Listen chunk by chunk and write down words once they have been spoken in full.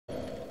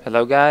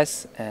Hello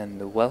guys,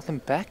 and welcome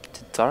back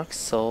to Dark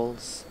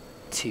Souls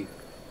 2.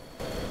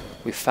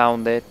 We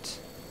found it,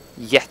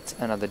 yet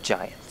another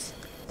giant.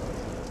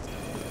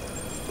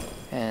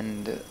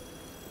 And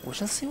we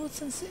shall see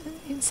what's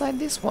inside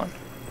this one.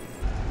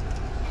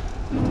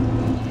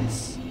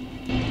 Yes.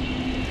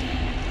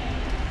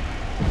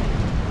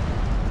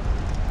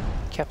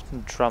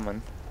 Captain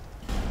Drummond.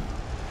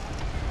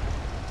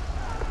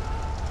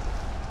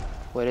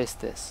 What is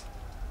this?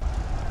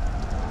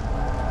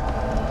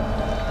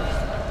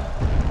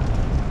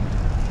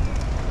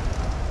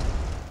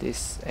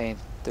 This ain't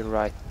the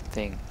right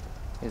thing,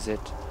 is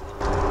it?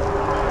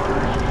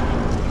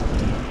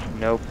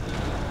 Nope.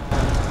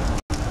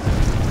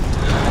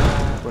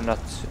 We're not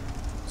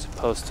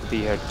supposed to be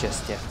here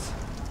just yet.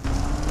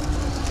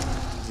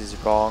 This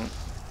is wrong.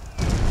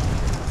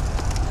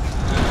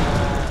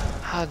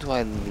 How do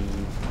I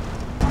leave?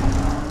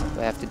 Do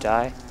I have to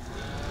die?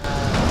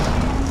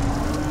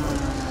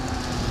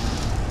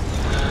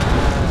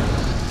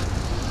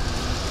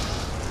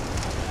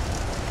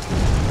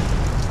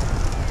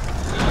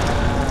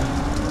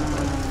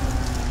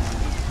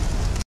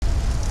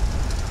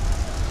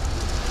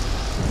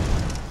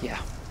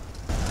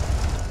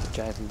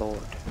 Giant Lord.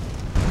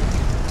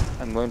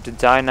 I'm going to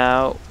die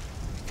now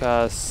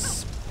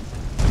because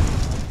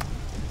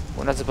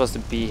we're not supposed to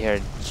be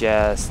here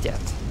just yet.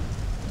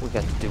 We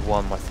got to do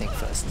one more thing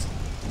first.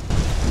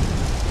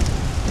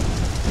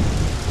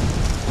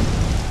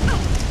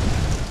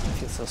 I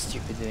feel so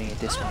stupid doing it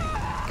this way.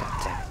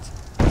 God damn it.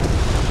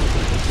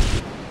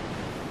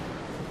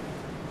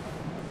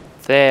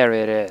 There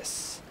it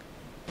is.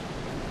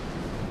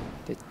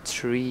 The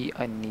tree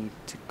I need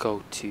to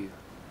go to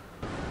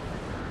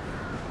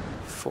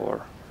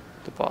for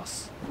the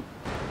boss.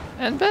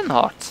 And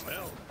Benhart.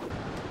 Well,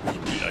 we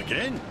meet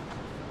again.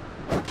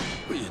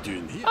 What are you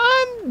doing here?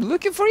 I'm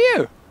looking for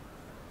you.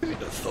 Who'd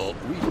have thought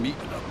we'd meet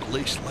in a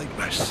place like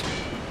this?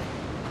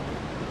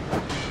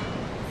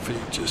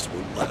 Fate just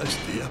won't let us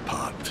stay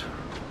apart,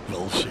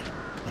 will she?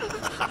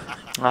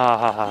 Ah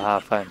ha ha ha,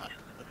 fine.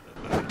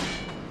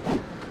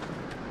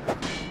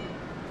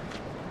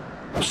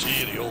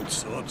 See, the old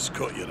sword's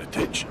caught your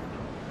attention.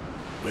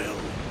 Well,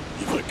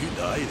 you've a good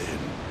eye then.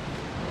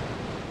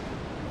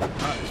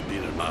 That has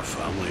been in my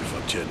family for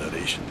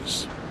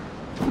generations.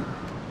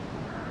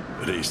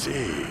 They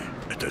say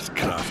it is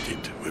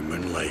crafted with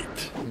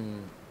moonlight.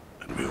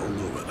 And we all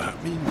know what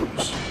that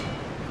means.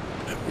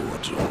 It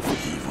wards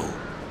off evil.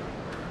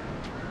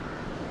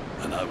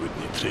 And I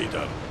wouldn't trade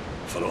her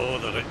for all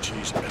the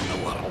riches in the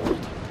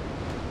world.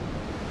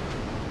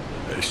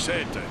 It's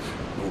said that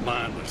no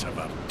man has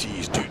ever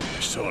teased out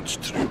the sword's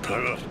true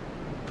power.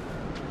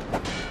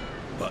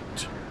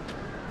 But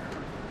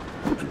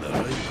in the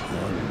right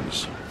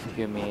hands.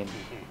 You mean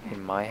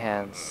in my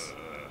hands?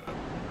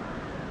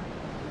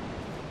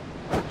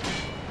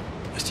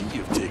 I see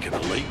you've taken a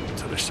liking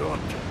to the sword.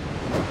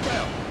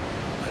 Well,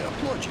 I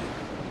applaud you,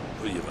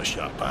 for you've a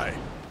sharp eye.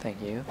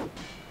 Thank you.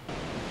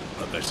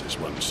 But this is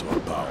one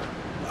sword, pal.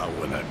 I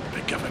wouldn't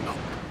be giving up.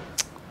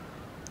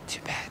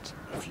 Too bad.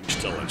 If you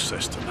still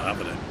insist on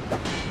having it,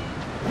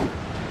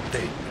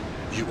 then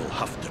you will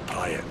have to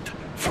pry it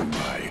from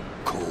my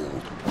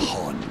cold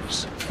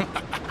hands.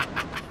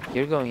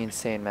 You're going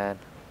insane, man.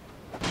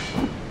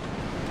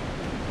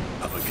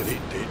 Have a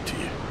great day to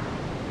you,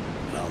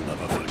 and I'll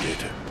never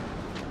forget it.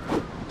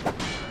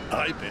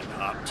 I,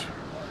 Benhart,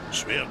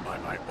 swear by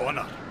my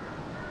honor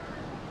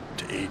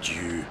to aid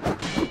you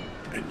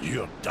in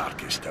your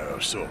darkest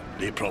hour, so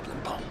no problem,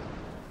 pal.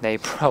 No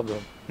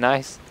problem.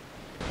 Nice.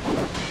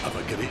 Have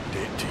a great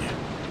day to you.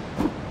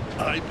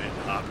 I,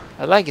 Benhart.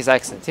 I like his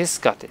accent. He's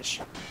Scottish.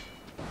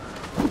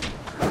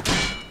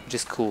 Which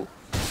is cool.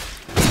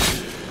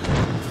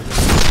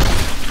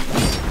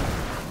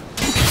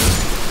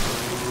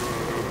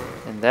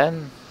 And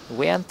then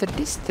we enter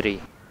this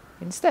tree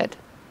instead.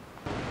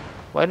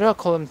 Why do I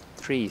call them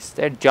trees?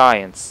 They're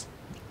giants.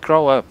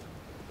 Grow up.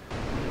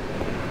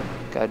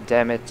 God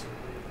damn it.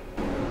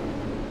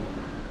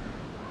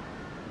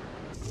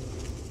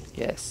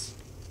 Yes.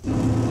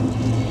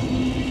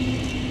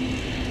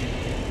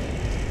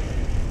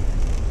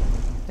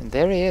 And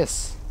there he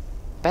is.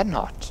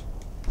 Benhart.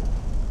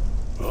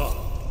 Oh,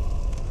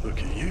 look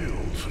at you,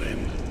 old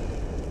friend.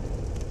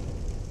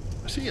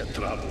 I see your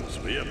travels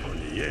way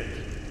upon you yet.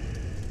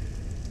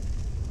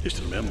 Just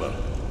remember,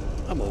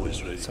 I'm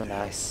always ready. So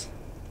nice.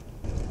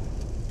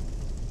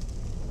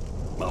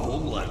 My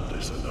homeland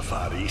is in the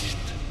Far East,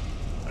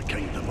 a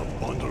kingdom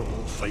of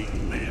honourable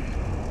fighting men.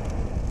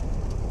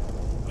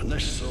 And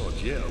this sword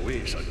yet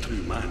awaits a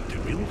true man to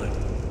wield it.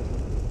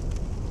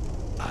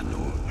 I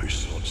know how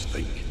swords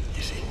think,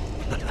 you see.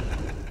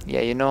 Yeah,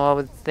 you know how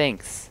it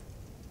thinks.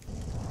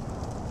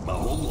 My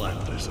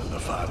homeland is in the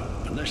Far,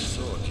 and this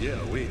sword yet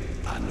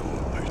awaits. I know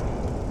how.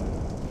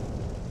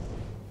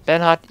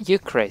 Benhart, you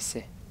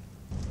crazy.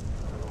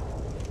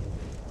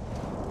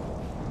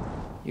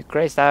 You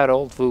crazed out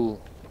old fool.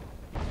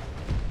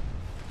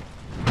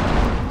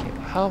 Okay,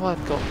 how about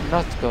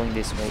not going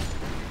this way?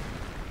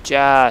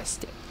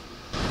 Just...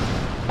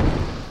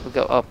 We'll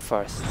go up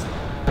first.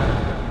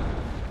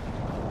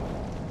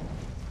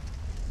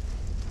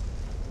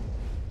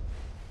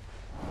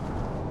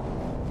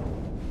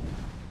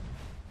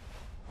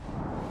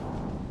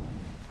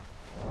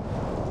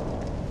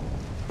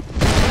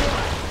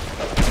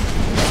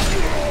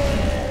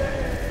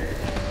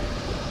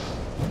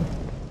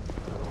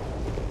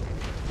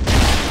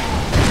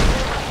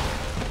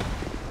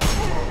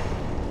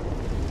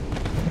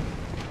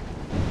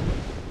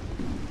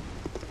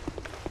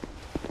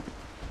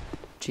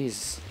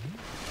 Jesus.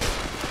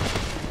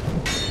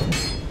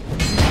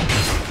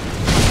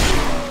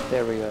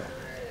 There we go.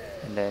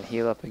 And then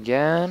heal up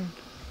again.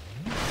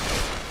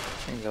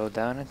 And go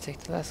down and take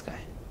the last guy.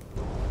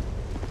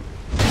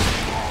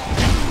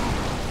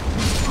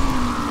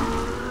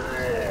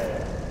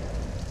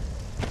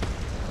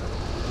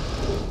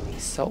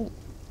 So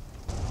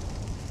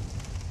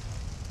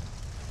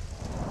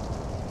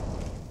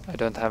I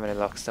don't have any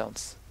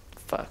lockstones.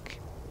 Fuck.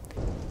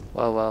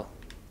 Well, well.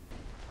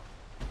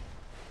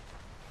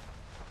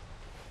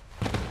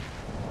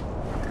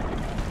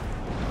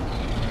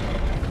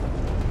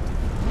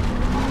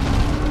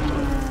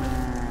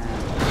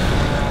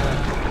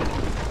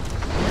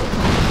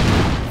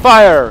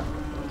 Fire!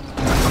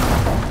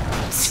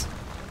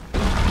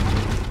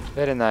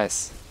 Very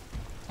nice.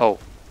 Oh,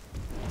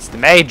 it's the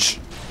mage!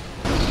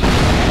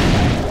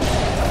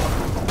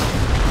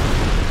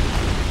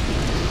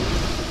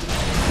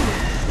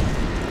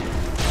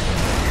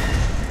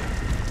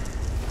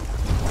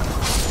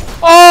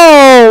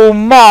 Oh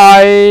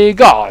my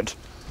god!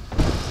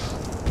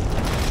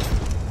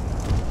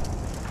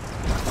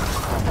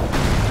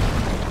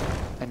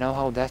 I know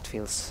how that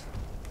feels.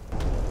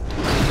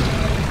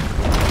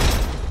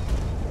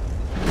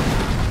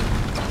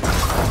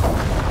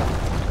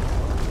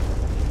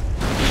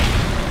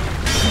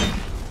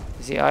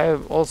 You see, I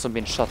have also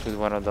been shot with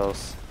one of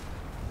those.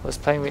 I was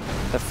playing with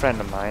a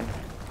friend of mine,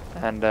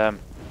 and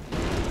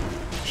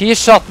he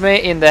shot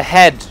me in the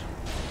head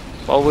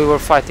while we were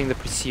fighting the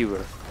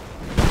pursuer.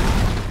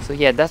 So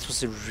yeah, that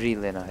was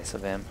really nice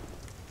of him.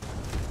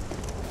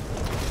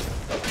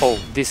 Oh,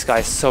 this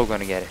guy's so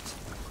gonna get it.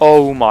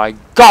 Oh my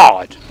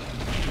god!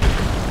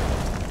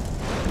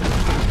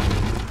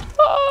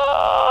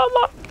 Oh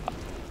my god.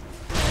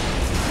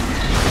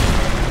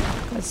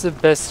 That's the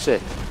best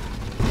shit.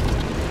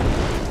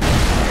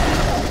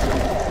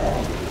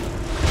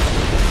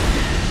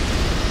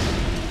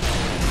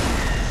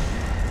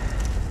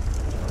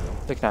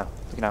 Look now,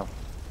 look now.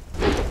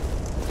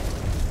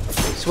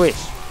 Switch.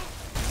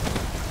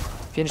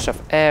 Finish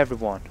off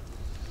everyone.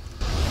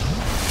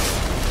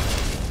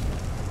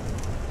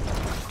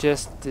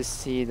 Just to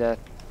see that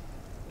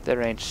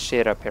there ain't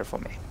shit up here for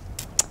me.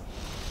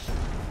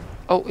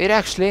 Oh, it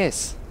actually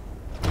is.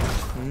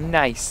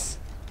 Nice.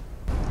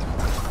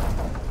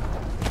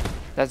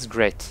 That's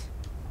great.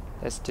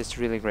 That's just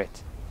really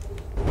great.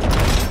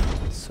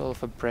 Soul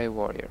of a brave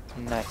warrior.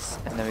 Nice.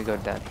 And then we go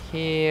down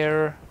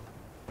here.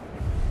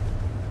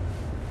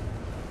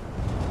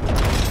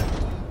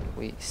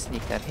 We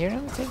sneak down here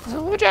and we take the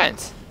Soul of a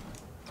giant.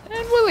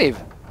 And we leave.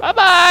 Bye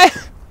bye!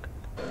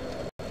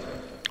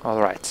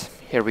 Alright,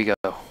 here we go.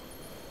 To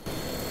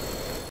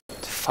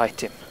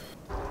fight him.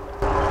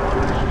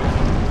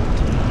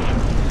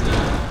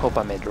 Hope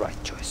I made the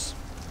right choice.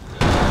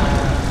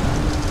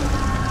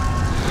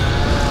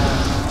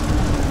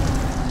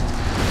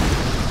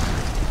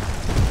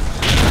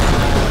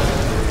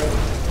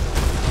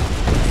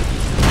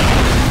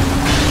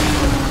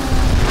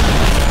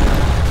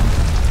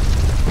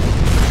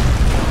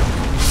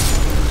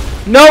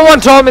 No one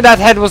told me that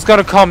head was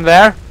gonna come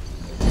there.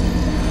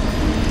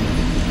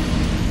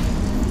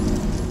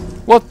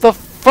 What the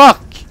fuck?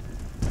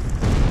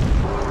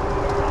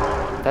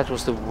 That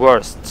was the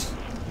worst.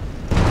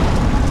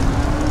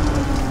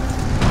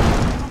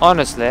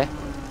 Honestly,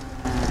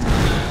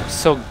 I'm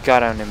so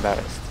goddamn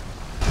embarrassed.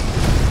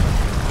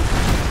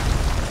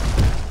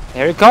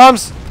 Here he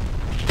comes!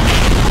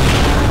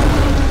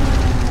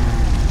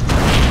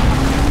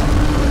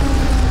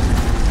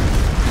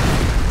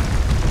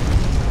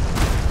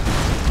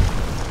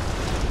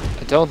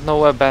 I don't know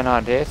where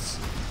Bernhard is.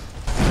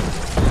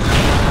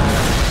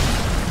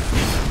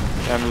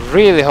 I'm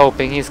really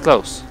hoping he's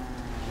close.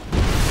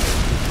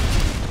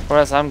 Or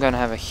else I'm gonna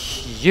have a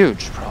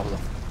huge problem.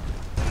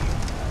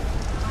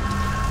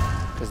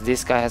 Because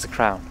this guy has a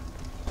crown.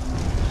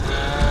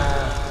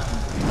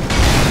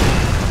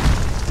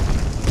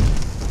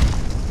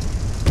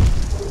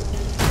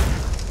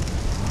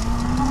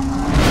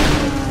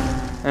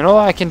 And all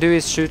I can do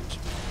is shoot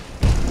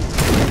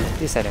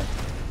this at him.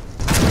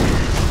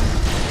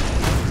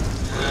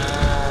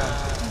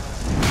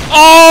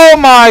 Oh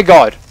my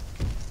god!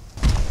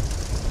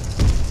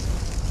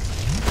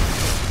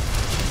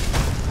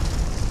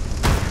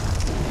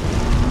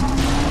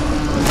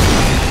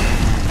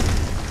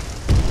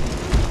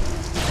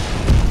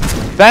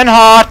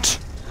 Bernhard!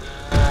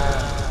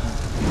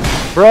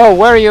 Bro,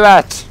 where are you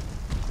at?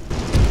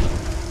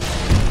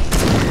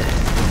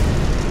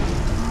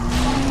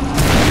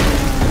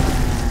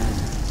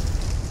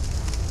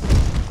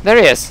 There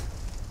he is.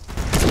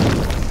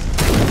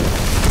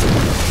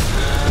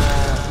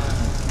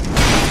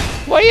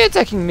 Why are you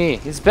attacking me?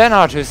 It's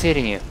Bernhard who's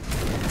hitting you.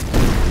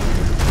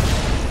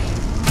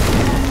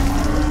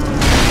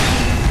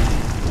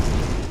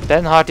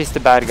 Bernhard is the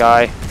bad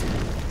guy.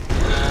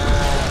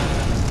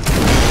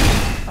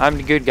 I'm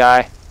the good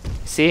guy.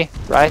 See?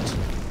 Right?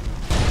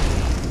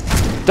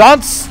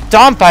 Don't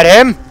stomp at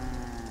him!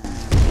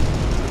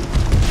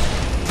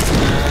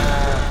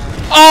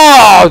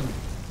 Oh!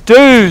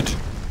 Dude!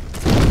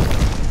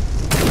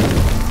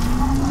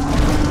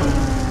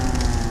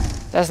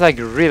 That's like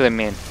really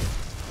mean.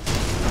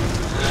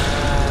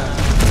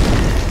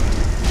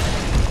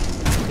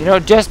 You know,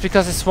 just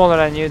because he's smaller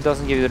than you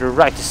doesn't give you the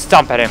right to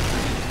stomp at him.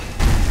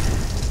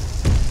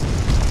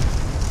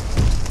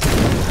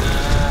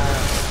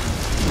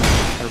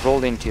 I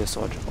rolled into your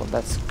sword. Well,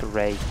 that's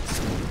great.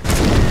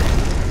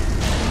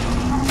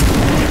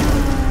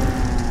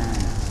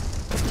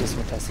 That's just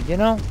fantastic. You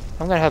know,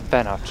 I'm gonna have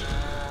Ben out.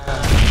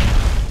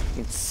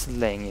 It's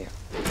slaying you.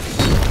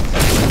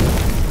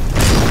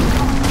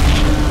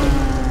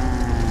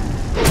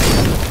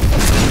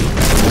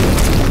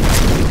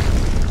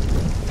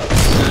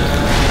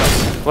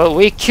 Well,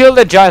 we killed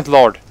the giant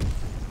lord.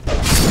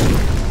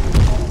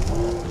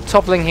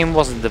 Toppling him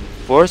wasn't the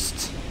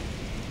worst.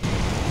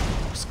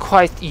 It was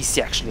quite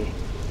easy actually.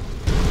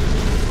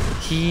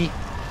 He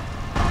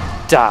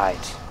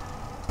died.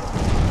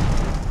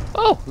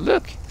 Oh,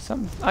 look!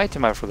 Some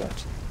item I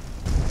forgot.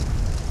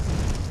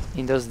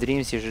 In those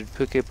dreams you should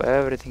pick up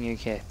everything you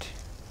get.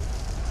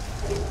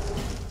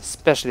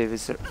 Especially if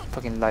it's a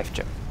fucking life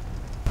gem.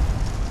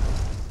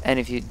 And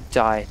if you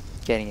die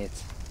getting it.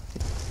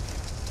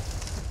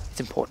 It's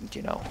important,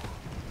 you know.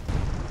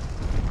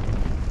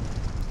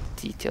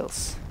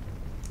 Details.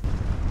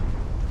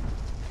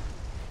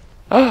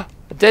 Ah!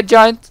 A dead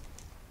giant!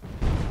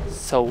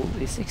 Soul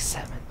is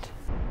examined.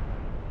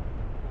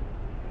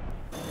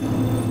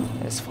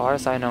 As far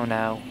as I know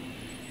now,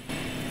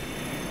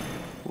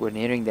 we're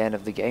nearing the end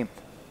of the game.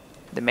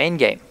 The main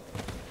game.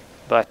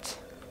 But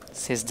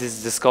since this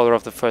is the Scholar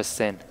of the First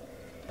Sin,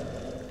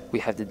 we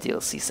have the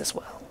DLCs as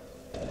well.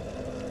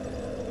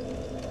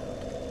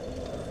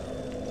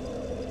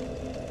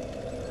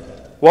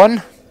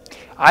 One,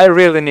 I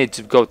really need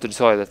to go to the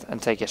toilet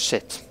and take a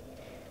shit.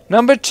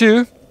 Number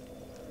two,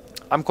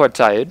 I'm quite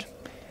tired.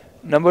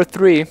 Number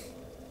three,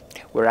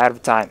 we're out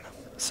of time.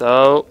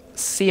 So,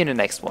 see you in the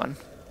next one.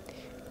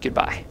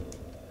 Goodbye.